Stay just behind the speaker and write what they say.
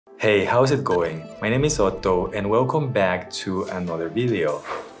Hey, how's it going? My name is Otto and welcome back to another video.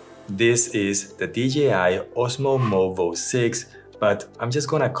 This is the DJI OSMO Mobile 6, but I'm just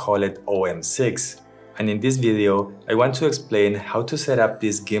gonna call it OM6. And in this video, I want to explain how to set up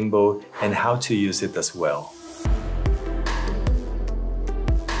this gimbal and how to use it as well.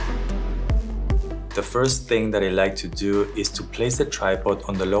 The first thing that I like to do is to place the tripod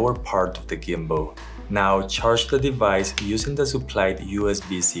on the lower part of the gimbal. Now charge the device using the supplied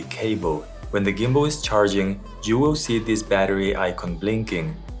USB-C cable. When the gimbal is charging, you will see this battery icon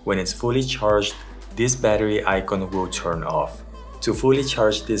blinking. When it's fully charged, this battery icon will turn off. To fully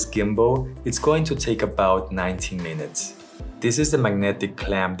charge this gimbal, it's going to take about 90 minutes. This is the magnetic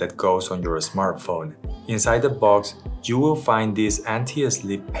clamp that goes on your smartphone. Inside the box, you will find these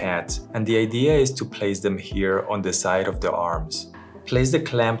anti-slip pads, and the idea is to place them here on the side of the arms. Place the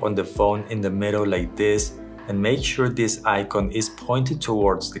clamp on the phone in the middle like this and make sure this icon is pointed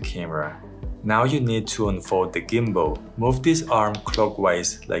towards the camera. Now you need to unfold the gimbal. Move this arm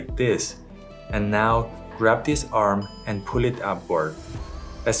clockwise like this. And now grab this arm and pull it upward.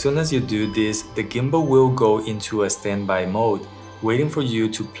 As soon as you do this, the gimbal will go into a standby mode, waiting for you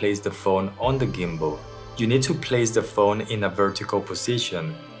to place the phone on the gimbal. You need to place the phone in a vertical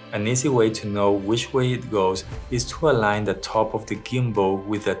position. An easy way to know which way it goes is to align the top of the gimbal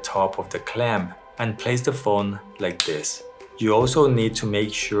with the top of the clamp and place the phone like this. You also need to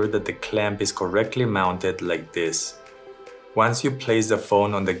make sure that the clamp is correctly mounted like this. Once you place the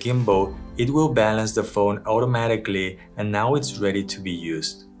phone on the gimbal, it will balance the phone automatically and now it's ready to be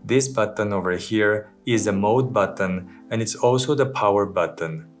used. This button over here is the mode button and it's also the power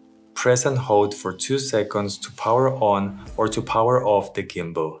button. Press and hold for 2 seconds to power on or to power off the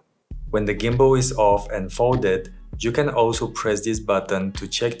gimbal. When the gimbal is off and folded, you can also press this button to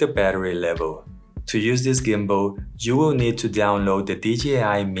check the battery level. To use this gimbal, you will need to download the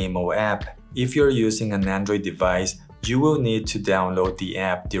DJI MIMO app. If you're using an Android device, you will need to download the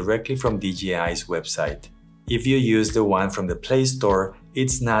app directly from DJI's website. If you use the one from the Play Store,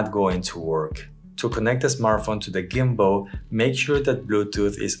 it's not going to work. To connect the smartphone to the gimbal, make sure that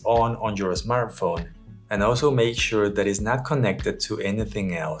Bluetooth is on your smartphone, and also make sure that it's not connected to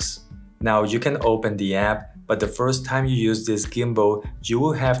anything else. Now you can open the app, but the first time you use this gimbal, you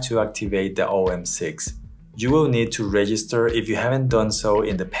will have to activate the OM6. You will need to register if you haven't done so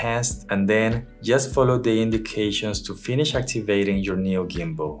in the past, and then just follow the indications to finish activating your new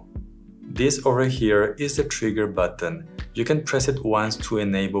gimbal. This over here is the trigger button. You can press it once to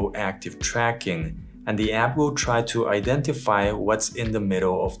enable active tracking, and the app will try to identify what's in the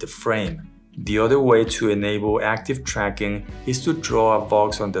middle of the frame. The other way to enable active tracking is to draw a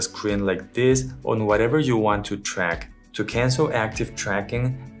box on the screen like this on whatever you want to track. To cancel active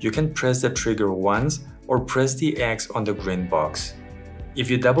tracking, you can press the trigger once or press the X on the green box. If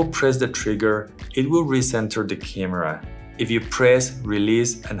you double press the trigger, it will recenter the camera. If you press,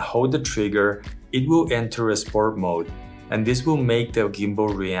 release, and hold the trigger, it will enter a sport mode, and this will make the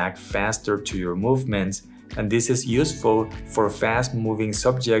gimbal react faster to your movements, and this is useful for fast-moving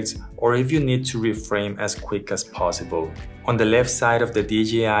subjects or if you need to reframe as quick as possible. On the left side of the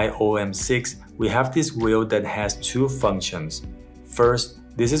DJI OM6, we have this wheel that has 2 functions. First,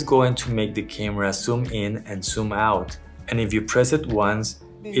 this is going to make the camera zoom in and zoom out, and if you press it once,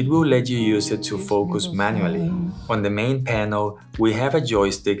 it will let you use it to focus manually. On the main panel, we have a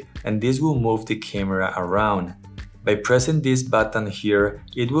joystick and this will move the camera around. By pressing this button here,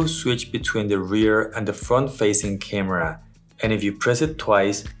 it will switch between the rear and the front-facing camera. And if you press it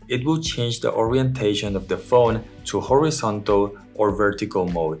twice, it will change the orientation of the phone to horizontal or vertical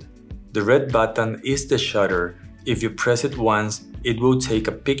mode. The red button is the shutter. If you press it once, it will take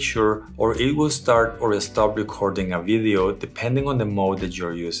a picture or it will start or stop recording a video depending on the mode that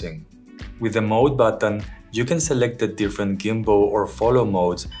you're using. With the mode button, you can select the different gimbal or follow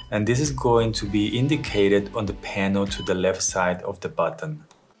modes, and this is going to be indicated on the panel to the left side of the button.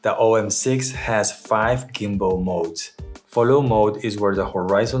 The OM6 has 5 gimbal modes. Follow mode is where the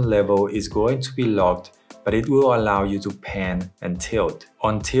horizon level is going to be locked, but it will allow you to pan and tilt.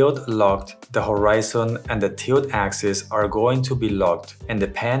 On tilt locked, the horizon and the tilt axis are going to be locked, and the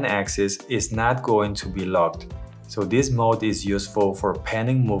pan axis is not going to be locked. So this mode is useful for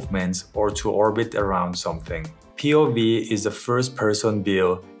panning movements or to orbit around something. POV is the first person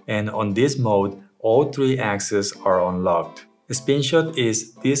view, and on this mode, all 3 axes are unlocked. The spinshot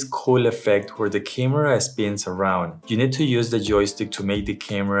is this cool effect where the camera spins around. You need to use the joystick to make the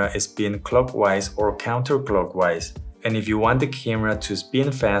camera spin clockwise or counterclockwise. And if you want the camera to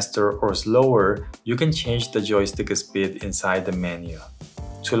spin faster or slower, you can change the joystick speed inside the menu.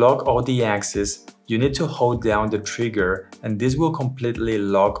 To lock all the axes, you need to hold down the trigger and this will completely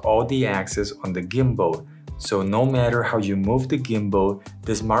lock all the axes on the gimbal. So no matter how you move the gimbal,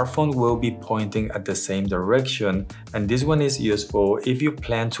 the smartphone will be pointing at the same direction, and this one is useful if you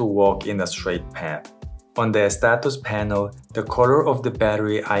plan to walk in a straight path. On the status panel, the color of the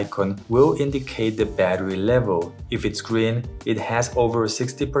battery icon will indicate the battery level. If it's green, it has over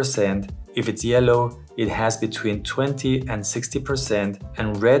 60%, if it's yellow, it has between 20 and 60%,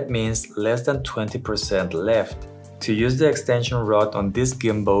 and red means less than 20% left. To use the extension rod on this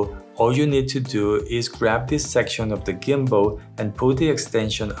gimbal, all you need to do is grab this section of the gimbal and pull the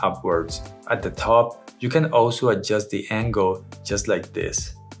extension upwards. At the top, you can also adjust the angle just like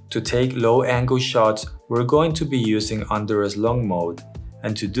this. To take low angle shots, we're going to be using under slung mode,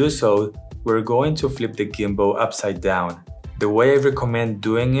 and to do so, we're going to flip the gimbal upside down. The way I recommend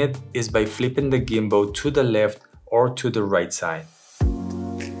doing it is by flipping the gimbal to the left or to the right side.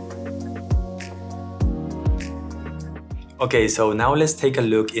 Okay, so now let's take a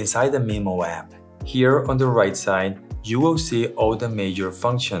look inside the MIMO app. Here on the right side, you will see all the major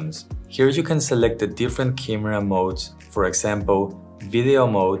functions. Here you can select the different camera modes, for example, video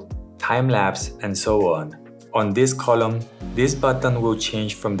mode, time-lapse, and so on. On this column, this button will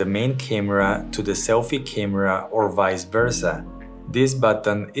change from the main camera to the selfie camera or vice versa. This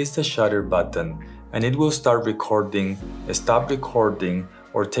button is the shutter button, and it will start recording, stop recording,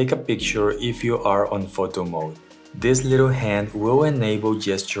 or take a picture if you are on photo mode. This little hand will enable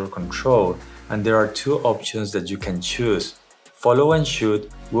gesture control, and there are two options that you can choose. Follow and shoot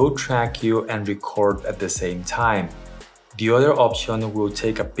will track you and record at the same time. The other option will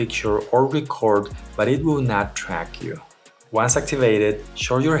take a picture or record, but it will not track you. Once activated,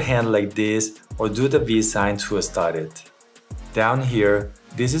 show your hand like this or do the V sign to start it. Down here,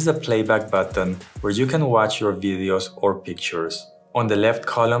 this is the playback button where you can watch your videos or pictures. On the left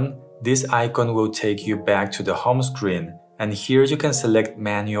column, this icon will take you back to the home screen, and here you can select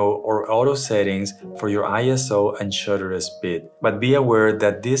manual or auto settings for your ISO and shutter speed. But be aware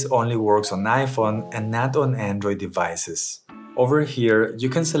that this only works on iPhone and not on Android devices. Over here, you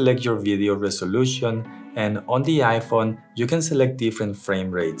can select your video resolution, and on the iPhone, you can select different frame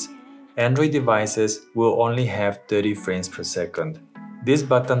rates. Android devices will only have 30 frames per second. This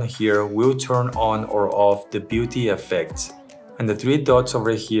button here will turn on or off the beauty effects. And the three dots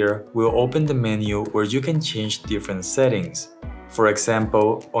over here will open the menu where you can change different settings. For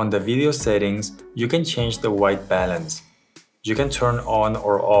example, on the video settings, you can change the white balance. You can turn on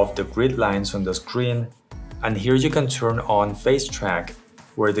or off the grid lines on the screen, and here you can turn on face track,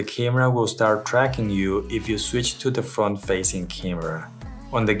 where the camera will start tracking you if you switch to the front-facing camera.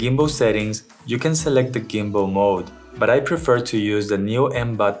 On the gimbal settings, you can select the gimbal mode, but I prefer to use the new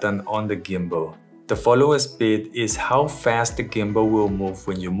M button on the gimbal. The follow speed is how fast the gimbal will move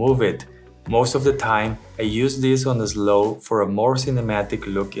when you move it. Most of the time, I use this on slow for a more cinematic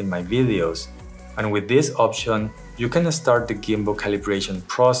look in my videos. And with this option, you can start the gimbal calibration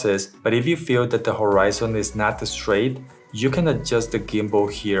process, but if you feel that the horizon is not straight, you can adjust the gimbal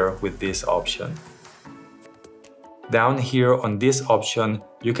here with this option. Down here on this option,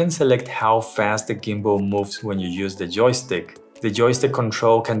 you can select how fast the gimbal moves when you use the joystick. The joystick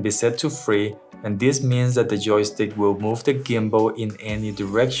control can be set to free, and this means that the joystick will move the gimbal in any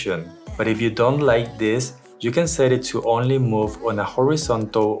direction. But if you don't like this, you can set it to only move on a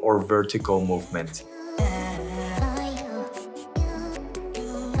horizontal or vertical movement.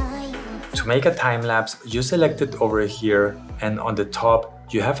 To make a time-lapse, you select it over here, and on the top,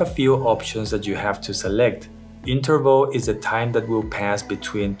 you have a few options that you have to select. Interval is the time that will pass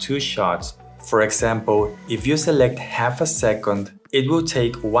between two shots. For example, if you select half a second, it will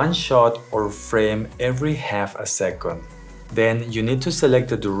take one shot or frame every half a second. Then you need to select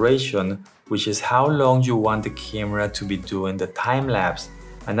the duration, which is how long you want the camera to be doing the time-lapse.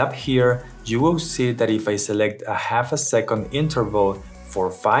 And up here, you will see that if I select a half a second interval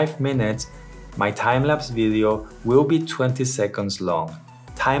for 5 minutes, my time-lapse video will be 20 seconds long.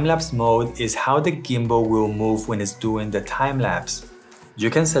 Time-lapse mode is how the gimbal will move when it's doing the time-lapse. You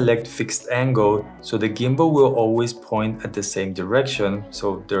can select fixed angle, so the gimbal will always point at the same direction,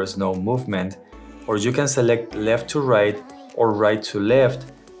 so there's no movement. Or you can select left to right or right to left,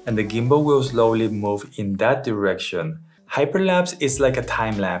 and the gimbal will slowly move in that direction. Hyperlapse is like a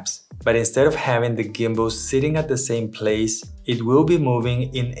time-lapse, but instead of having the gimbal sitting at the same place, it will be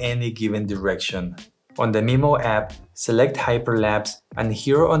moving in any given direction. On the MIMO app, select Hyperlapse, and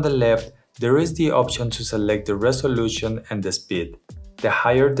here on the left, there is the option to select the resolution and the speed. The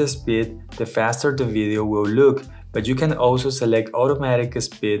higher the speed, the faster the video will look, but you can also select automatic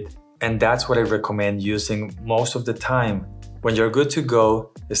speed, and that's what I recommend using most of the time. When you're good to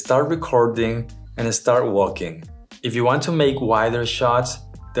go, start recording, and start walking. If you want to make wider shots,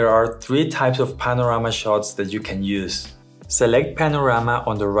 there are 3 types of panorama shots that you can use. Select panorama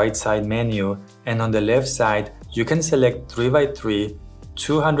on the right side menu, and on the left side you can select 3x3,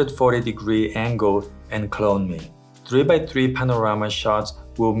 240-degree angle and clone me. 3x3 panorama shots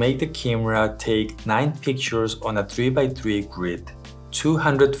will make the camera take 9 pictures on a 3x3 grid.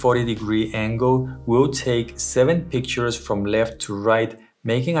 240-degree angle will take 7 pictures from left to right,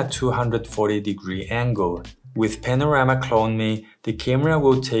 making a 240-degree angle. With panorama clone me, the camera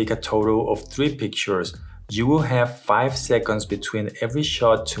will take a total of 3 pictures. You will have 5 seconds between every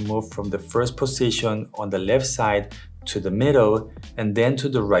shot to move from the first position on the left side to the middle and then to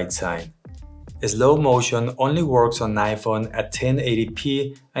the right side. Slow motion only works on iPhone at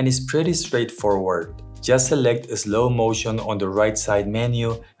 1080p and is pretty straightforward. Just select slow motion on the right side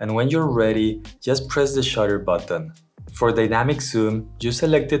menu, and when you're ready, just press the shutter button. For dynamic zoom, you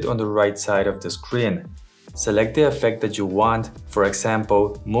select it on the right side of the screen. Select the effect that you want, for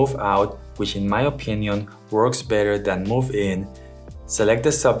example, move out, which in my opinion works better than move in. Select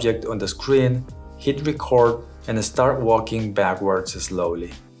the subject on the screen, hit record, and start walking backwards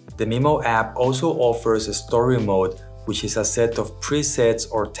slowly. The MIMO app also offers a story mode, which is a set of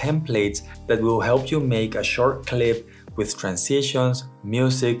presets or templates that will help you make a short clip with transitions,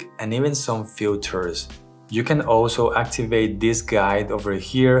 music, and even some filters. You can also activate this guide over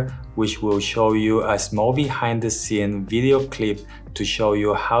here, which will show you a small behind-the-scene video clip to show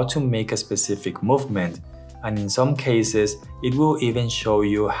you how to make a specific movement. And in some cases, it will even show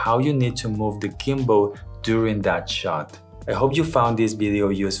you how you need to move the gimbal during that shot. I hope you found this video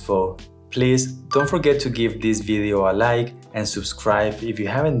useful. Please don't forget to give this video a like and subscribe if you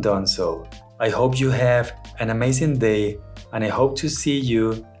haven't done so. I hope you have an amazing day, and I hope to see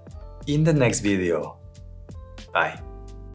you in the next video. Bye.